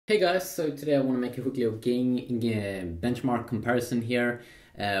Hey guys, so today I want to make a quick little benchmark comparison here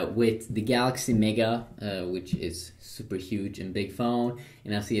with the Galaxy Mega, which is super huge and big phone,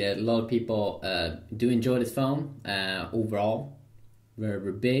 and I see that a lot of people do enjoy this phone overall.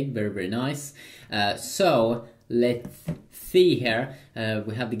 Very big, very nice. So let's see here.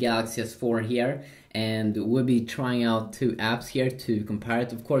 We have the Galaxy S4 here, and we'll be trying out two apps here to compare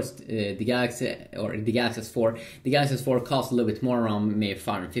it. Of course, the Galaxy S4. The Galaxy S4 costs a little bit more, around maybe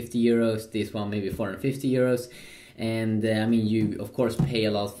 550 euros. This one maybe 450 euros. And I mean, you of course pay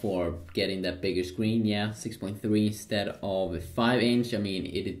a lot for getting that bigger screen, yeah, 6.3 instead of a 5-inch. I mean,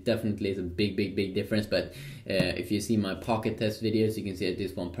 it definitely is a big difference, but if you see my pocket test videos, you can see that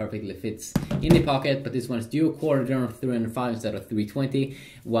this one perfectly fits in the pocket, but this one is dual core Adreno 305 instead of 320,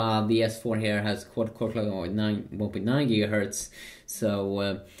 while the S4 here has quad core clock with 1.9 gigahertz.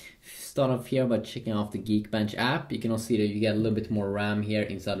 So start off here by checking off the Geekbench app. You can also see that you get a little bit more RAM here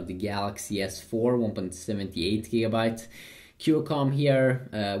inside of the Galaxy S4, 1.78 gigabytes. QCOM here,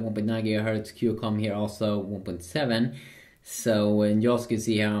 1.9 gigahertz. QCOM here also 1.7. So, and you also can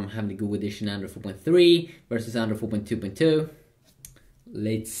see here I'm having the Google Edition Android 4.3 versus Android 4.2.2.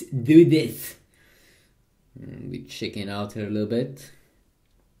 Let's do this. We're checking out here a little bit.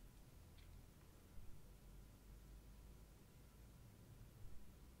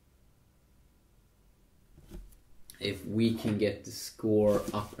 If we can get the score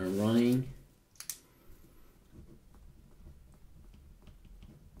up and running.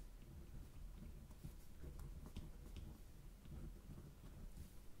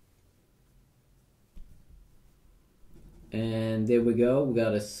 And there we go, we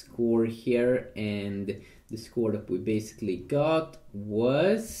got a score here, and the score that we basically got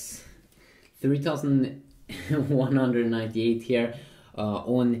was 3,198 here.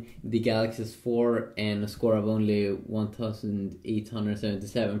 On the Galaxy S4, and a score of only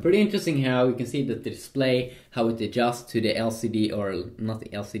 1,877. Pretty interesting how you can see that the display, how it adjusts to the LCD, or not the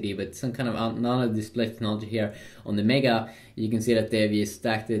LCD, but some kind of another display technology here on the Mega. You can see that they've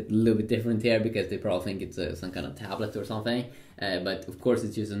stacked it a little bit different here because they probably think it's some kind of tablet or something. But of course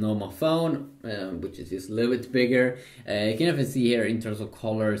it's just a normal phone, which is just a little bit bigger. You can even see here in terms of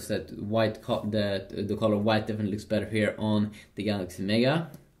colors that the color white definitely looks better here on the Galaxy Mega.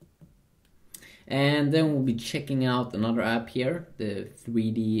 And then we'll be checking out another app here, the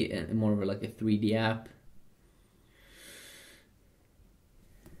 3D, and more of like a 3D app.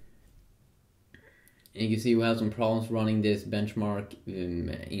 And you can see we have some problems running this benchmark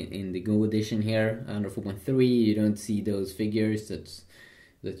in the Go edition here, under 4.3. You don't see those figures that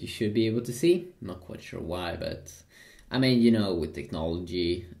you should be able to see. I'm not quite sure why, but I mean, you know, with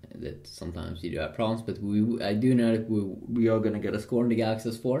technology, that sometimes you do have problems. But I do know that we are gonna get a score in the Galaxy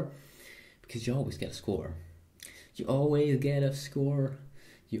S4, because you always get a score. You always get a score.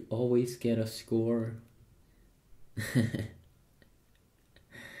 You always get a score.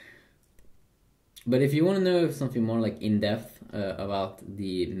 But if you want to know something more like in-depth about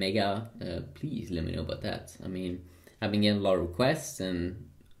the Mega, please let me know about that. I mean, I've been getting a lot of requests,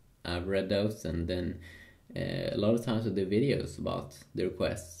 and I've read those, and then a lot of times I do videos about the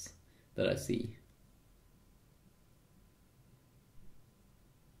requests that I see.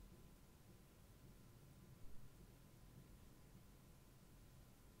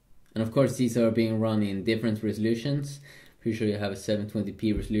 And of course, these are being run in different resolutions. Pretty sure you have a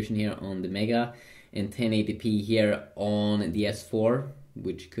 720p resolution here on the Mega, and 1080p here on the S4,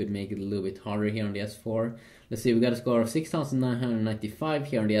 which could make it a little bit harder here on the S4. Let's see, we got a score of 6,995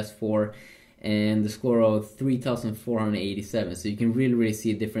 here on the S4, and the score of 3,487. So you can really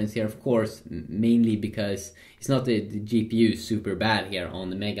see a difference here, of course, mainly because it's not the GPU super bad here on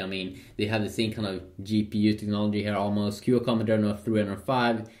the Mega. I mean, they have the same kind of GPU technology here almost. Qualcomm Adreno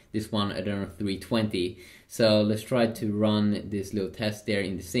 305, this one Adreno 320. So let's try to run this little test there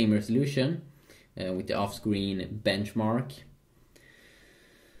in the same resolution with the off-screen benchmark.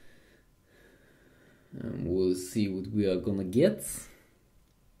 And we'll see what we are gonna get.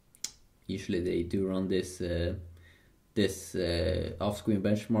 Usually they do run this off-screen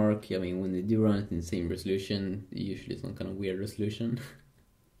benchmark. I mean, when they do run it in the same resolution, usually some kind of weird resolution.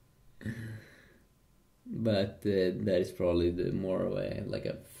 But that is probably the more of a like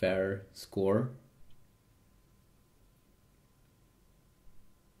a fair score.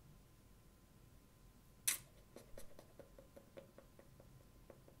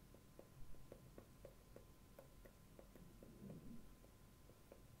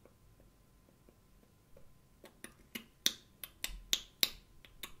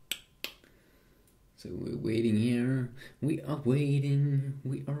 So we're waiting here. We are waiting.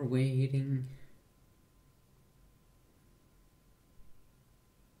 We are waiting.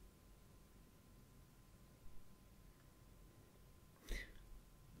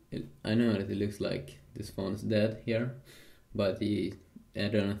 I know that it looks like this phone is dead here, but the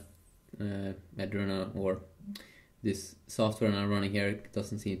Adrian or this software I'm running here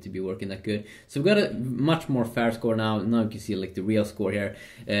doesn't seem to be working that good. So we've got a much more fair score now. Now you can see like the real score here,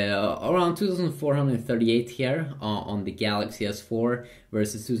 around 2,438 here on the Galaxy S4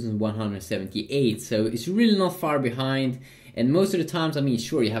 versus 2,178. So it's really not far behind. And most of the times, I mean,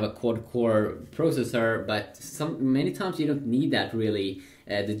 sure, you have a quad-core processor, but many times you don't need that really.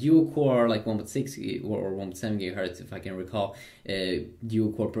 The dual-core, like 1.6 or 1.7 gigahertz, if I can recall,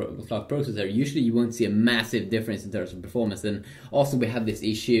 dual-core clock processor, usually you won't see a massive difference in terms of performance. And also we have this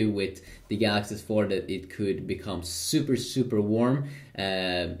issue with the Galaxy S4 that it could become super, super warm.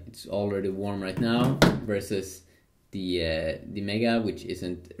 It's already warm right now versus the Mega, which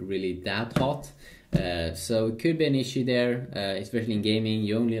isn't really that hot. So it could be an issue there, especially in gaming.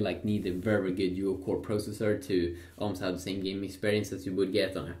 You only like need a very good dual-core processor to almost have the same gaming experience as you would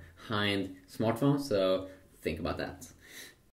get on a high-end smartphone. So think about that.